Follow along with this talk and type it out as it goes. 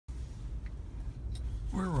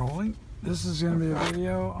We're rolling. This is going to be a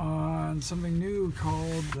video on something new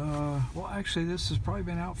called, well actually this has probably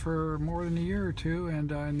been out for more than a year or two,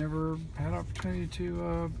 and I never had opportunity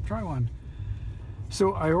to try one.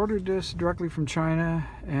 So I ordered this directly from China,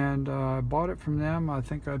 and I bought it from them. I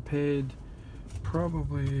think I paid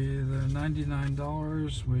probably the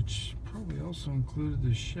 $99, which probably also included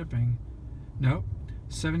the shipping. Nope,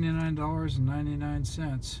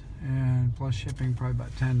 $79.99, and plus shipping probably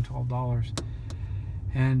about $10, $12.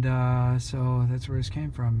 And so that's where this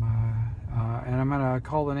came from. And I'm going to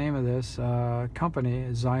call the name of this company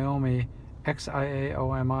Xiaomi,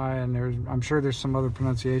 Xiaomi, and I'm sure there's some other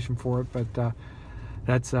pronunciation for it, but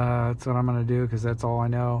that's what I'm going to do because that's all I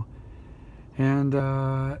know. And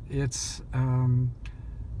it's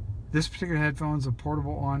this particular headphone's a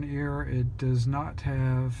portable on-ear. It does not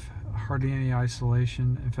have hardly any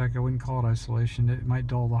isolation. In fact, I wouldn't call it isolation. It might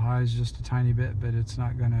dull the highs just a tiny bit, but it's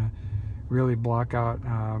not going to really block out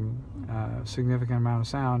a significant amount of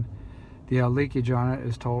sound. The leakage on it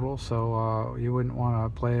is total, so you wouldn't want to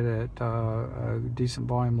play it at a decent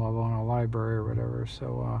volume level in a library or whatever.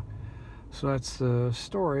 So that's the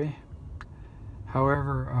story.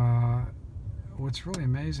 However, what's really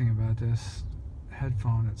amazing about this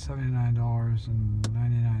headphone at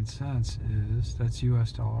 $79.99 is, that's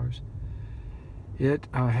US dollars, it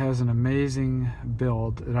has an amazing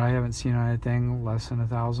build that I haven't seen on anything less than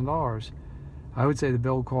 $1,000. I would say the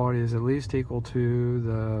build quality is at least equal to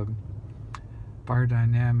the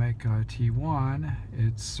Biodynamic T1.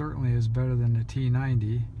 It certainly is better than the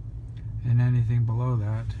T90 and anything below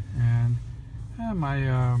that. And my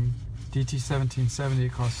DT1770,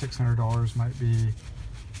 it costs $600, might be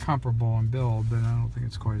comparable in build, but I don't think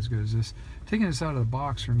it's quite as good as this. Taking this out of the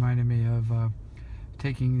box reminded me of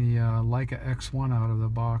taking the Leica X1 out of the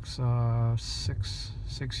box six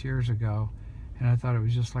years ago, and I thought it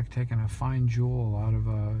was just like taking a fine jewel out of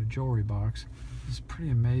a jewelry box. It's pretty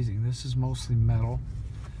amazing. This is mostly metal.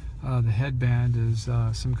 The headband is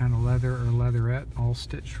some kind of leather or leatherette, all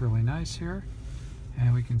stitched really nice here,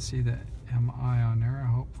 and we can see the MI on there,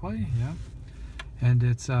 hopefully. Yeah, and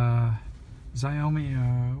it's Xiaomi,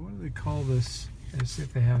 what do they call this? Let's see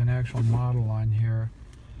if they have an actual model on here.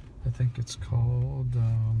 I think it's called,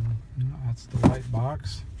 that's the white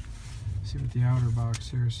box. See what the outer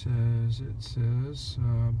box here says. It says,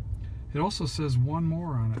 it also says one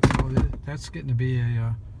more on it. So that's getting to be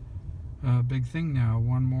a big thing now.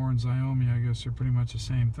 One more and Xiaomi, I guess, are pretty much the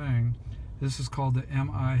same thing. This is called the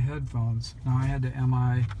MI headphones. Now I had the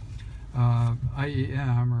MI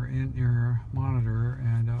IEM, or in-ear monitor,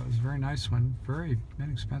 and it was a very nice one, very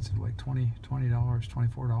inexpensive, like $20,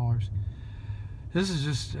 $24. This is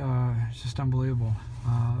just unbelievable.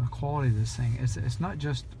 The quality of this thing. It's not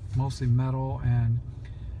just mostly metal and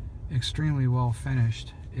extremely well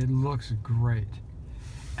finished. It looks great.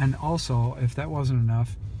 And also, if that wasn't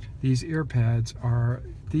enough, these ear pads are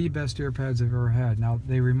the best ear pads I've ever had. Now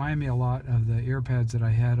they remind me a lot of the ear pads that I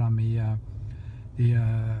had on the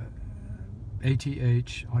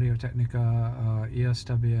ATH, Audio-Technica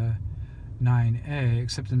ESW 9A,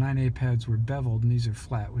 except the 9A pads were beveled and these are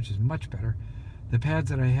flat, which is much better. The pads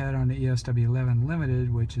that I had on the ESW 11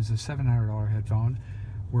 Limited, which is a $700 headphone,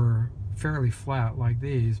 were fairly flat like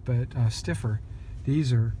these, but stiffer.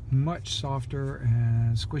 These are much softer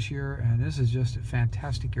and squishier, and this is just a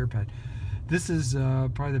fantastic ear pad. This is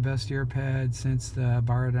probably the best ear pad since the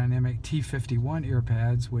Biodynamic T51 ear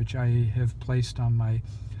pads, which I have placed on my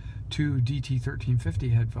two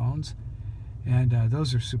DT1350 headphones, and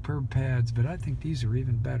those are superb pads, but I think these are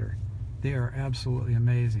even better. They are absolutely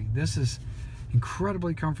amazing. This is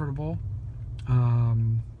incredibly comfortable,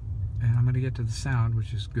 and I'm going to get to the sound,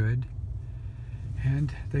 which is good.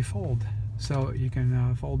 And they fold, so you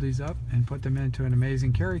can fold these up and put them into an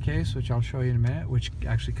amazing carry case, which I'll show you in a minute, which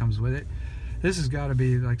actually comes with it. This has got to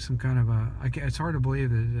be like some kind of a, it's hard to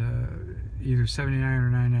believe that either $79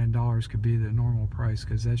 or $99 could be the normal price,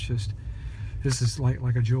 because that's just, this is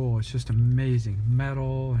like a jewel. It's just amazing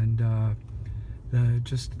metal, and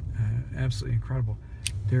just absolutely incredible.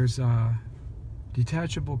 There's a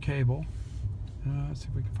detachable cable. Let's see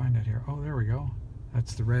if we can find it here. Oh, there we go.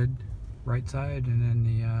 That's the red right side, and then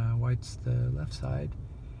the white's the left side,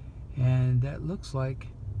 and that looks like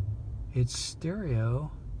it's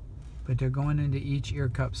stereo, but they're going into each ear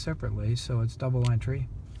cup separately, so it's double entry,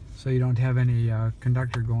 so you don't have any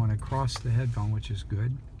conductor going across the headphone, which is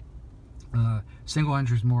good. Single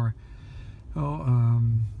entry is more, you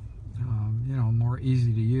know, more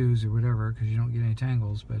easy to use or whatever, because you don't get any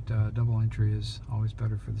tangles, but double entry is always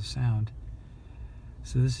better for the sound.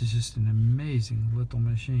 So this is just an amazing little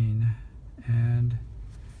machine. And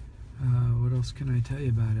what else can I tell you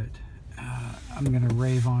about it? I'm going to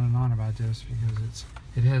rave on and on about this because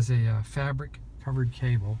it has a fabric covered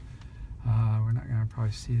cable. We're not going to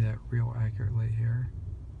probably see that real accurately here,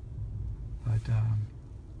 but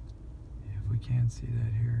if we can see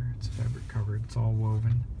that here, it's fabric covered, it's all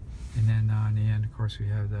woven. And then on the end, of course, we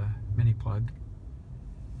have the mini plug,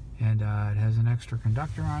 and it has an extra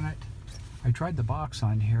conductor on it. I tried the box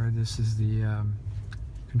on here. This is the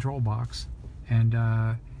control box, and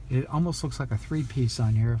it almost looks like a three-piece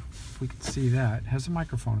on here, if we can see that. It has a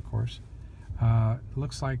microphone, of course. It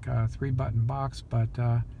looks like a 3-button box, but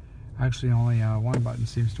actually only one button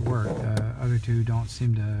seems to work. Other two don't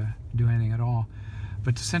seem to do anything at all.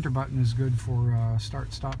 But the center button is good for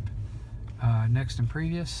start, stop, next, and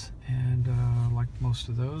previous, and like most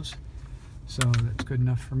of those. So that's good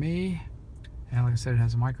enough for me. And like I said, it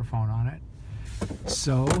has a microphone on it.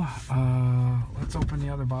 So let's open the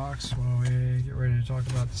other box while we get ready to talk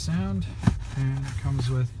about the sound. And it comes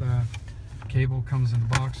with cable, comes in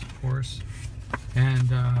the box, of course. And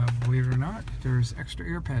believe it or not, there's extra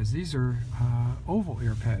ear pads. These are oval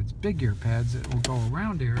ear pads, big ear pads that will go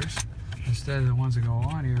around ears instead of the ones that go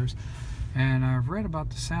on ears. And I've read about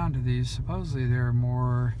the sound of these. Supposedly they're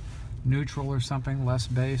more neutral or something, less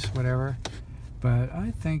bass, whatever. But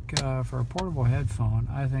I think for a portable headphone,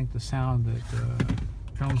 I think the sound that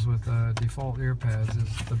comes with default ear pads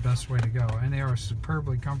is the best way to go. And they are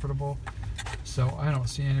superbly comfortable, so I don't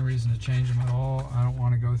see any reason to change them at all. I don't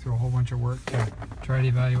want to go through a whole bunch of work to try to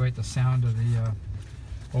evaluate the sound of the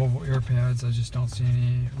oval ear pads. I just don't see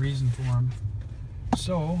any reason for them.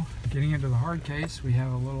 So, getting into the hard case, we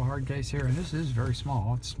have a little hard case here, and this is very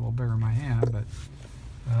small. It's a little bigger in my hand, but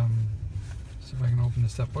see if I can open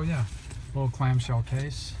this up. Oh yeah. Little clamshell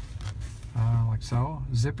case, like so.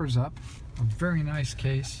 Zippers up. A very nice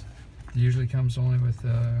case. It usually comes only with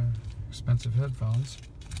expensive headphones.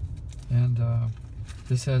 And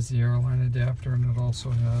this has the airline adapter, and it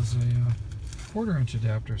also has a 1/4-inch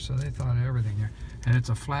adapter, so they thought of everything here. And it's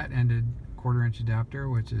a flat-ended 1/4-inch adapter,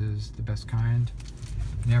 which is the best kind.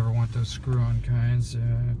 You never want those screw-on kinds.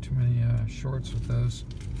 Too many shorts with those.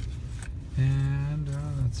 And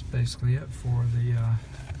that's basically it for the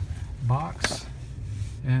box.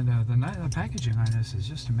 And the packaging on this is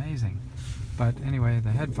just amazing. But anyway,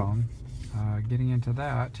 the headphone, getting into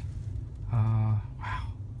that, wow,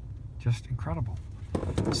 just incredible.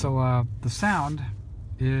 So the sound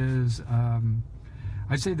is,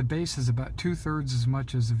 I'd say the bass is about 2/3 as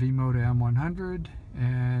much as the V-Moda M100,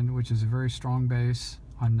 and which is a very strong bass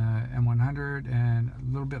on the M100, and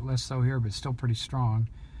a little bit less so here, but still pretty strong.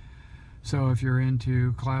 So if you're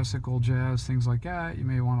into classical, jazz, things like that, you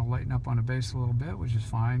may want to lighten up on the bass a little bit, which is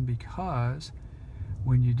fine, because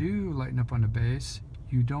when you do lighten up on the bass,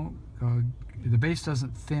 you don't, the bass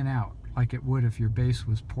doesn't thin out like it would if your bass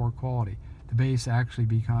was poor quality. The bass actually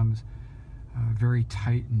becomes very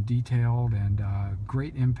tight and detailed, and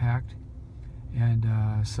great impact. And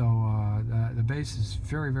so the bass is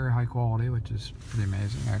very, very high quality, which is pretty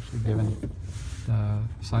amazing, actually, given the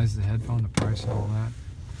size of the headphone, the price, and all that.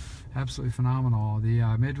 Absolutely phenomenal. The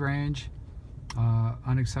mid-range,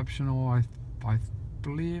 unexceptional, I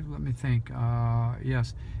believe. Let me think.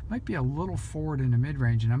 Yes, it might be a little forward in the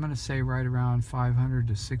mid-range, and I'm going to say right around 500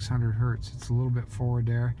 to 600 hertz. It's a little bit forward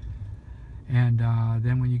there. And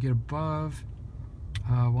then when you get above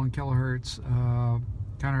 1 kilohertz,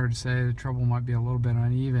 kind of hard to say. The treble might be a little bit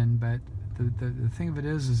uneven, but the thing of it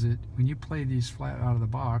is that when you play these flat out of the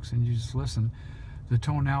box and you just listen, the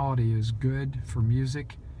tonality is good for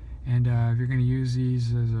music. And if you're going to use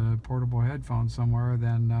these as a portable headphone somewhere,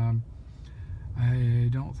 then I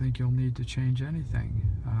don't think you'll need to change anything.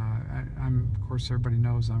 Of course, everybody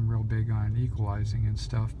knows I'm real big on equalizing and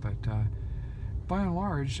stuff, but by and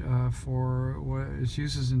large, for what its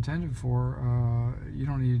use is intended for, you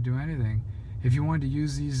don't need to do anything. If you wanted to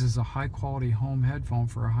use these as a high-quality home headphone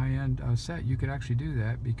for a high-end set, you could actually do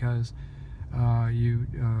that, because you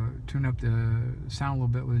tune up the sound a little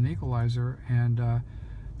bit with an equalizer, and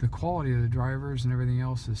the quality of the drivers and everything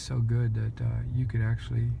else is so good that you could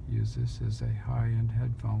actually use this as a high-end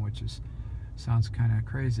headphone, which sounds kind of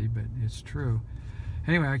crazy, but it's true.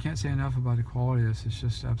 Anyway, I can't say enough about the quality of this. It's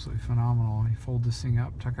just absolutely phenomenal. You fold this thing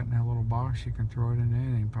up, tuck it in that little box, you can throw it into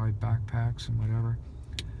anything, probably backpacks and whatever.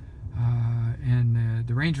 And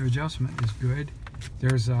the range of adjustment is good.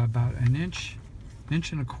 There's about an inch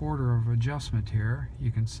and a quarter of adjustment here, you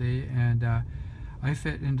can see, and I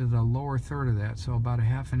fit into the lower third of that, so about a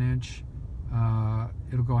 ½ inch.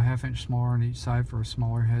 It'll go a ½ inch smaller on each side for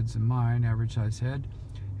smaller heads than mine, average size head,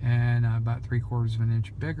 and about 3/4 of an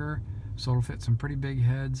inch bigger, so it'll fit some pretty big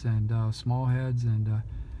heads and small heads, and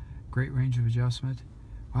great range of adjustment.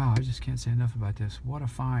 Wow, I just can't say enough about this. What a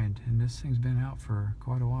find. And this thing's been out for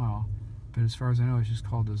quite a while. But as far as I know, it's just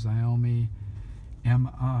called the Xiaomi Mi.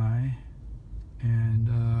 And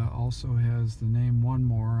also has the name One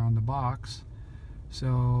More on the box.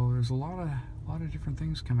 So there's a lot of different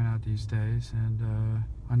things coming out these days, and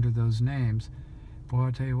under those names. Boy,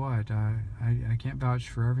 I'll tell you what, I can't vouch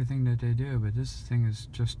for everything that they do, but this thing is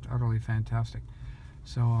just utterly fantastic.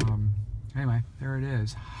 So anyway, there it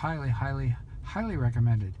is. Highly, highly, highly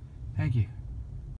recommended. Thank you.